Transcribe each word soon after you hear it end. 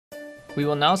We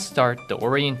will now start the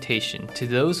orientation to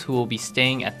those who will be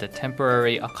staying at the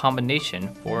temporary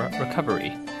accommodation for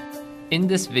recovery. In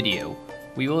this video,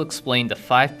 we will explain the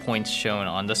 5 points shown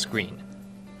on the screen.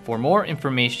 For more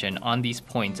information on these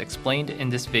points explained in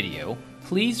this video,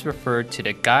 please refer to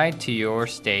the guide to your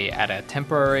stay at a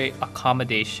temporary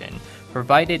accommodation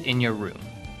provided in your room.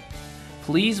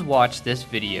 Please watch this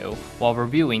video while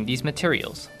reviewing these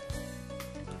materials.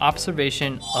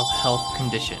 Observation of health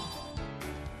condition.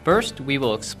 First, we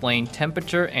will explain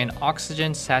temperature and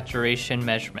oxygen saturation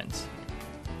measurements.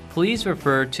 Please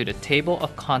refer to the table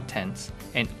of contents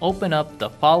and open up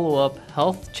the follow-up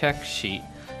health check sheet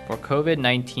for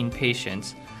COVID-19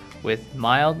 patients with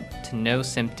mild to no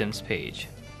symptoms page.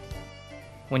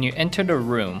 When you enter the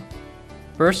room,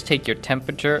 first take your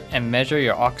temperature and measure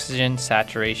your oxygen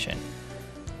saturation.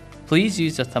 Please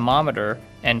use a thermometer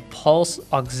and pulse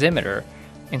oximeter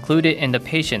included in the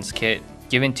patient's kit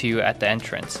given to you at the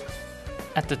entrance.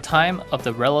 At the time of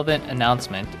the relevant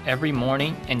announcement every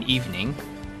morning and evening,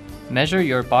 measure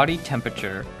your body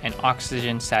temperature and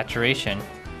oxygen saturation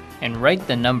and write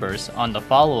the numbers on the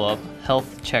follow-up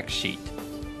health check sheet.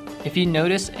 If you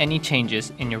notice any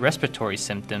changes in your respiratory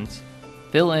symptoms,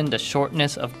 fill in the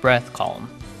shortness of breath column.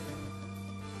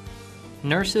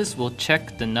 Nurses will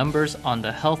check the numbers on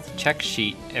the health check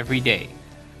sheet every day.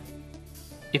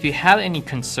 If you have any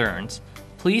concerns,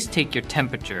 please take your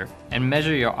temperature and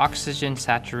measure your oxygen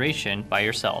saturation by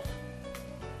yourself.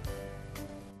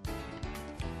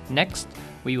 Next,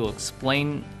 we will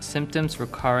explain symptoms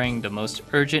requiring the most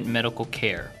urgent medical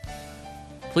care.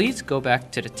 Please go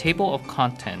back to the table of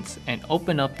contents and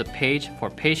open up the page for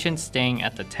patients staying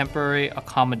at the temporary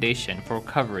accommodation for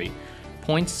recovery.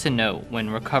 Points to note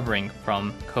when recovering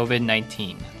from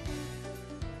COVID-19.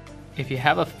 If you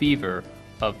have a fever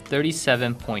of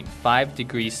 37.5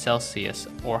 degrees Celsius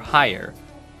or higher,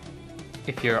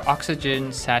 if your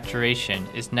oxygen saturation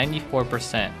is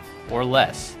 94% or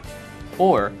less,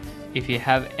 or if you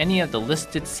have any of the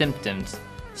listed symptoms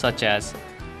such as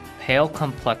pale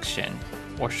complexion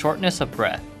or shortness of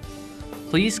breath,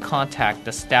 please contact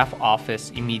the staff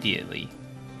office immediately.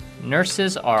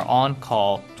 Nurses are on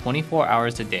call 24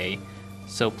 hours a day,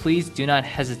 so please do not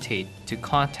hesitate to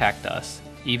contact us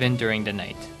even during the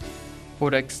night. For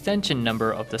the extension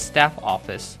number of the staff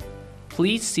office,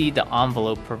 please see the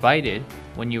envelope provided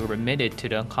when you were admitted to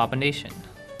the accommodation.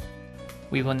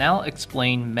 We will now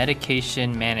explain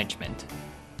medication management.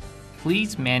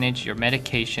 Please manage your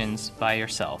medications by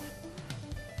yourself.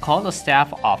 Call the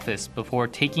staff office before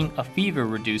taking a fever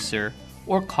reducer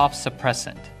or cough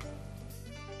suppressant.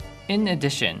 In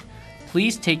addition,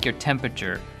 please take your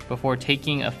temperature before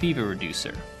taking a fever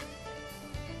reducer.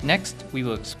 Next, we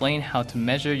will explain how to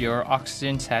measure your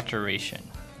oxygen saturation.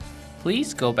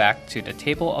 Please go back to the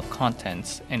table of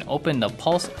contents and open the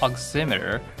pulse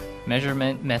oximeter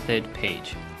measurement method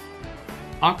page.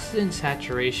 Oxygen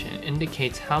saturation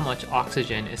indicates how much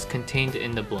oxygen is contained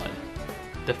in the blood.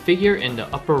 The figure in the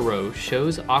upper row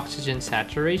shows oxygen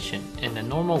saturation and the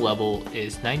normal level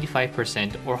is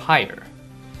 95% or higher.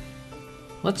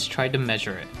 Let's try to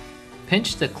measure it.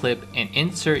 Pinch the clip and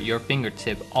insert your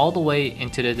fingertip all the way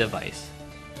into the device.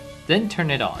 Then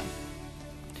turn it on.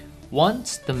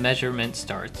 Once the measurement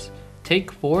starts,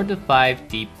 take 4 to 5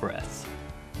 deep breaths.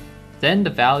 Then the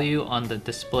value on the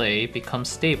display becomes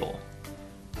stable.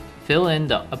 Fill in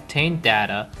the obtained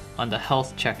data on the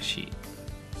health check sheet.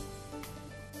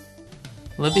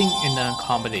 Living in the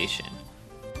accommodation.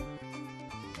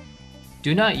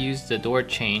 Do not use the door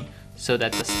chain so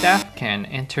that the staff can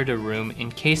enter the room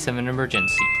in case of an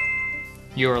emergency.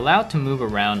 You are allowed to move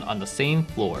around on the same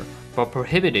floor, but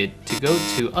prohibited to go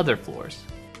to other floors.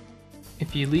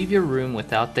 If you leave your room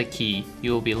without the key,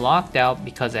 you will be locked out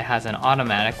because it has an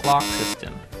automatic lock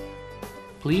system.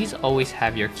 Please always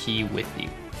have your key with you.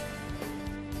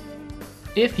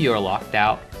 If you are locked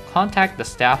out, contact the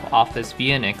staff office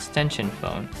via an extension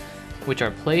phone, which are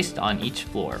placed on each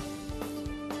floor.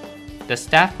 The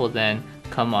staff will then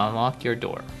come unlock your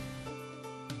door.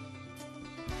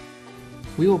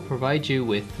 We will provide you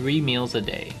with 3 meals a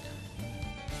day.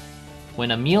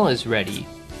 When a meal is ready,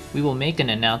 we will make an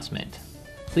announcement.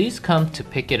 Please come to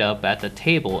pick it up at the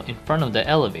table in front of the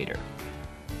elevator.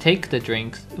 Take the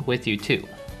drinks with you too.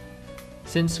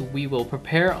 Since we will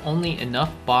prepare only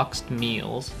enough boxed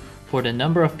meals for the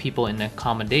number of people in the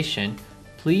accommodation,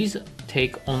 please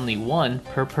take only 1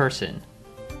 per person.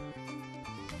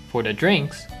 For the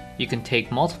drinks, you can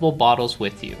take multiple bottles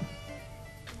with you.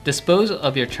 Dispose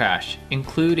of your trash,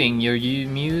 including your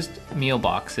unused meal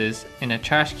boxes, in a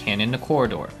trash can in the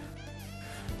corridor.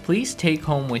 Please take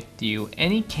home with you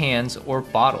any cans or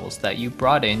bottles that you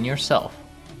brought in yourself.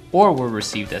 or were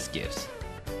received as gifts.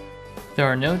 There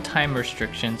are no time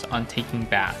restrictions on taking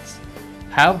baths.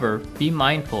 However, be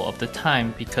mindful of the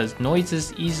time because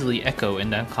noises easily echo in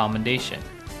the accommodation.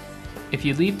 If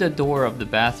you leave the door of the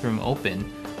bathroom open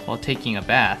while taking a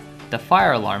bath, the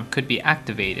fire alarm could be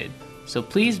activated, so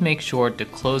please make sure to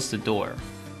close the door.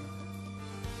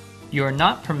 You are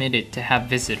not permitted to have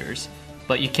visitors,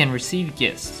 but you can receive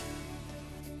gifts.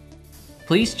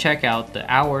 Please check out the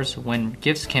hours when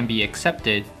gifts can be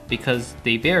accepted because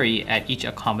they vary at each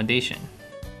accommodation.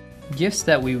 Gifts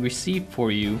that we receive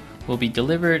for you will be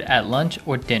delivered at lunch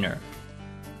or dinner.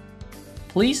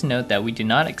 Please note that we do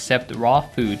not accept raw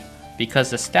food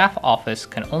because the staff office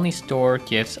can only store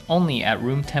gifts only at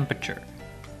room temperature.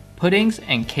 Puddings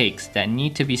and cakes that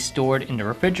need to be stored in the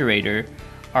refrigerator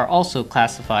are also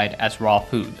classified as raw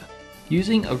food.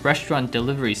 Using a restaurant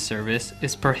delivery service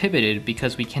is prohibited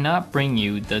because we cannot bring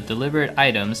you the delivered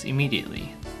items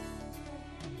immediately.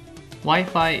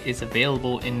 Wi-Fi is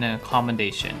available in the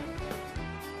accommodation.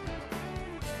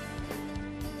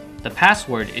 The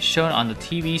password is shown on the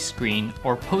TV screen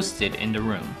or posted in the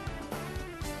room.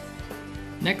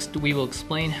 Next, we will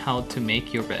explain how to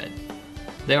make your bed.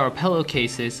 There are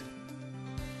pillowcases,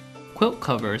 quilt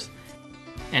covers,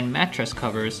 and mattress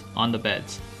covers on the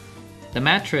beds. The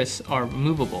mattresses are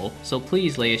movable, so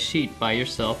please lay a sheet by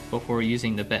yourself before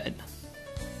using the bed.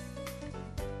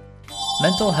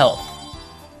 Mental health.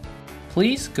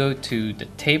 Please go to the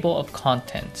table of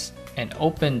contents and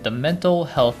open the mental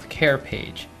health care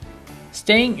page.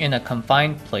 Staying in a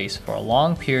confined place for a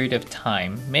long period of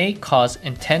time may cause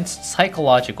intense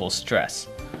psychological stress.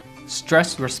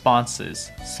 Stress responses,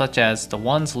 such as the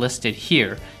ones listed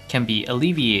here, can be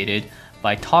alleviated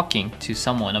by talking to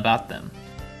someone about them.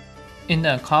 In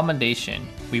the accommodation,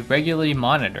 we regularly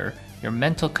monitor your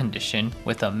mental condition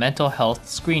with a mental health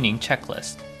screening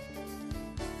checklist.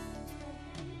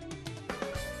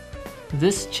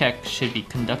 This check should be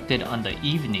conducted on the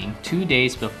evening 2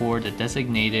 days before the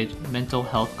designated mental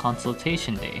health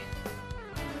consultation day.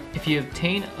 If you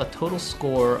obtain a total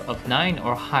score of 9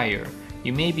 or higher,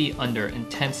 you may be under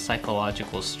intense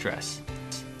psychological stress.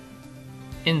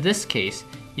 In this case,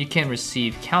 you can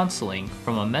receive counseling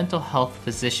from a mental health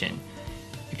physician.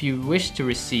 If you wish to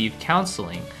receive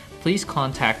counseling, please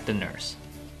contact the nurse.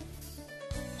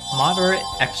 Moderate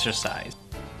exercise.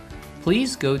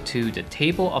 Please go to the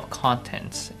table of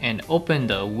contents and open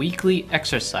the weekly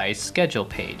exercise schedule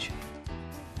page.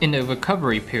 In the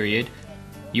recovery period,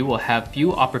 you will have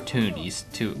few opportunities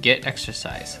to get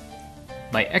exercise.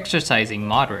 By exercising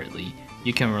moderately,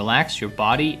 you can relax your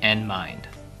body and mind.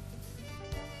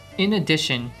 In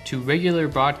addition to regular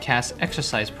broadcast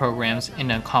exercise programs in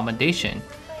accommodation,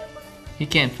 you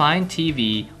can find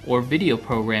TV or video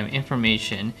program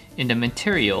information in the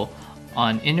material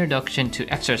on Introduction to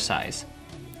Exercise.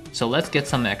 So let's get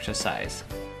some exercise.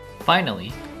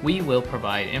 Finally, we will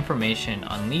provide information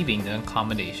on leaving the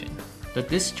accommodation. The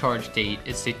discharge date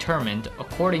is determined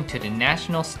according to the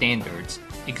national standards,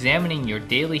 examining your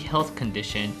daily health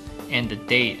condition and the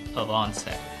date of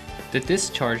onset. The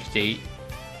discharge date,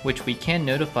 which we can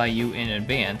notify you in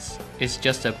advance, is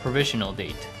just a provisional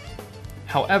date.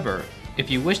 However, if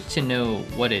you wish to know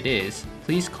what it is,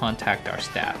 please contact our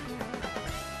staff.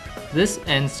 This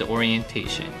ends the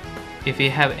orientation. If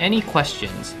you have any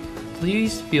questions,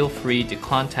 please feel free to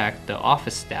contact the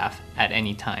office staff at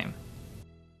any time.